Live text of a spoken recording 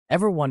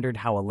Ever wondered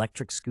how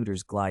electric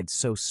scooters glide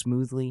so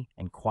smoothly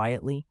and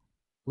quietly?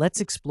 Let's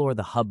explore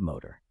the hub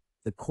motor,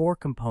 the core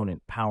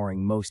component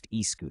powering most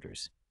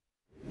e-scooters.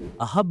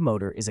 A hub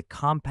motor is a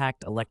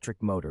compact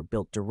electric motor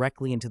built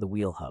directly into the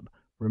wheel hub,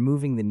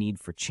 removing the need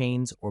for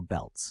chains or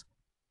belts.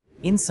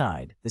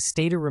 Inside, the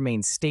stator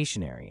remains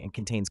stationary and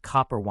contains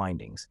copper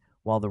windings,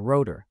 while the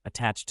rotor,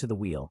 attached to the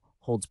wheel,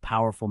 holds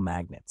powerful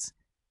magnets.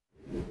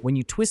 When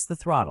you twist the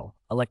throttle,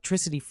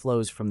 electricity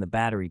flows from the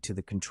battery to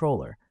the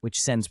controller,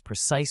 which sends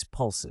precise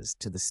pulses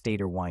to the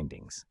stator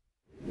windings.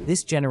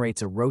 This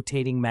generates a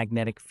rotating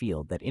magnetic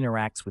field that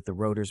interacts with the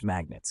rotor's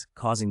magnets,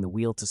 causing the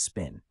wheel to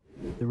spin.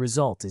 The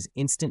result is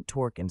instant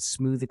torque and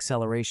smooth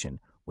acceleration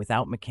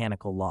without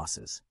mechanical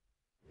losses.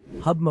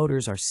 Hub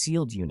motors are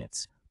sealed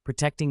units,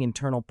 protecting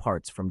internal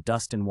parts from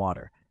dust and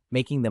water,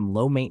 making them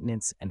low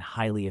maintenance and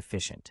highly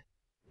efficient.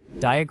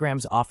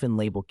 Diagrams often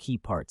label key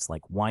parts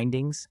like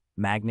windings,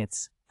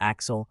 magnets,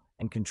 axle,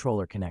 and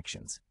controller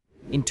connections.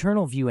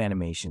 Internal view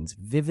animations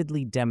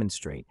vividly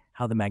demonstrate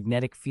how the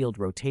magnetic field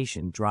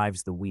rotation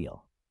drives the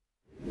wheel.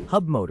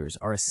 Hub motors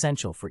are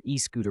essential for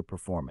e-scooter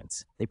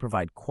performance. They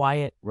provide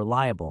quiet,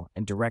 reliable,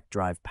 and direct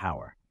drive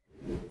power.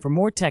 For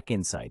more tech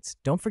insights,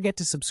 don't forget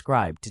to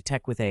subscribe to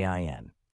Tech with AIN.